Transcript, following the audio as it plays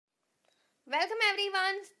Welcome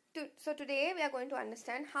everyone. So today we are going to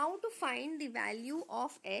understand how to find the value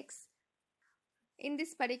of x in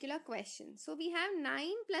this particular question. So we have 9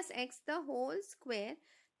 plus x the whole square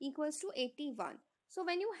equals to 81. So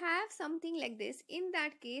when you have something like this, in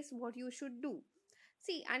that case what you should do?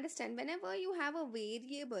 See, understand, whenever you have a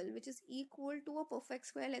variable which is equal to a perfect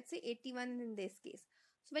square, let's say 81 in this case.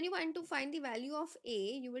 So when you want to find the value of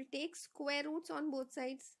a, you will take square roots on both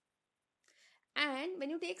sides. And when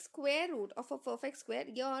you take square root of a perfect square,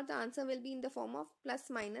 here the answer will be in the form of plus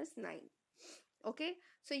minus 9. Okay,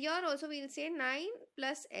 so here also we will say 9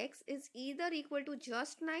 plus x is either equal to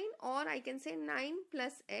just 9, or I can say 9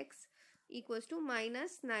 plus x equals to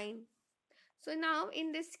minus 9. So now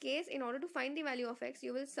in this case, in order to find the value of x,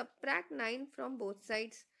 you will subtract 9 from both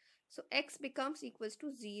sides. So x becomes equals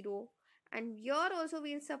to 0. And here also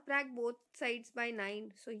we will subtract both sides by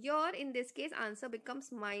 9. So here in this case, answer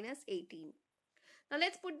becomes minus 18. Now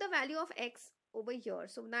let's put the value of x over here.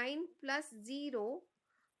 So 9 plus 0,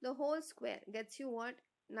 the whole square gets you what?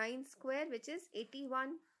 9 square, which is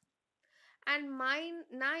 81. And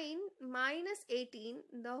 9 minus 18,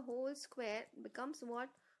 the whole square becomes what?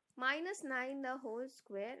 Minus 9 the whole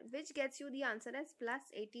square, which gets you the answer as plus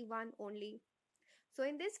 81 only. So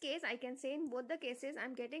in this case, I can say in both the cases,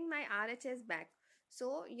 I'm getting my RHS back.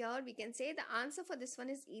 So here we can say the answer for this one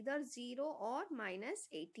is either 0 or minus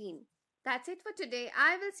 18. That's it for today.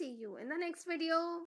 I will see you in the next video.